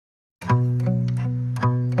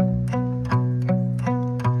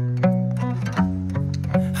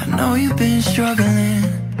you've been struggling,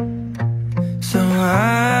 so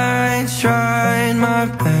I tried my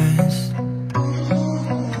best.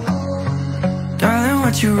 Darling,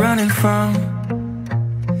 what you running from?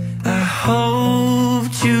 I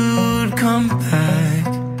hoped you'd come back.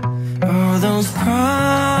 All those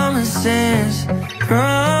promises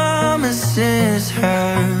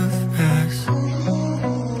have passed.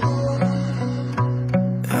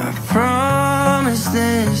 I promise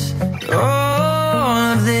this, all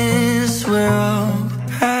of this will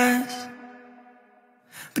pass.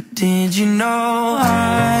 But did you know I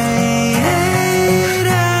hate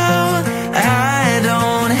how I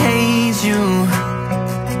don't hate you?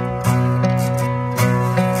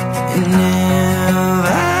 And if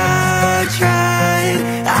I tried,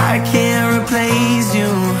 I can't replace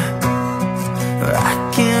you. I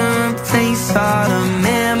can't replace all the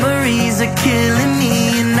memories are killing me,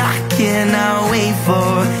 and I cannot wait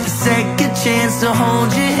for a second chance to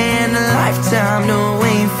hold your hand, a lifetime to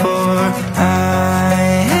wait for. I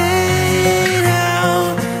hate how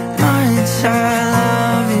much I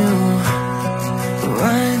love you.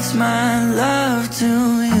 What's my love to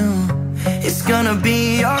you? It's gonna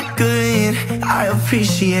be all good. I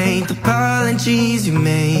appreciate the apologies you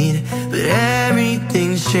made, but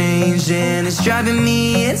everything's changed and it's driving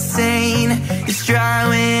me insane. It's dry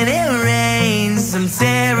when it rains. I'm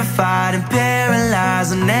terrified and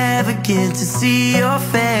paralyzed. I'll never get to see your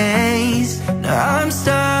face. Now I'm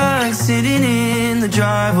stuck sitting in the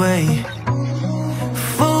driveway,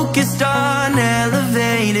 focused on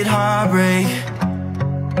elevated heartbreak.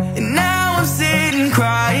 And now I'm sitting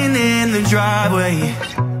crying in the driveway,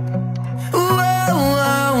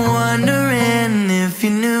 wondering if you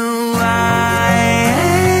knew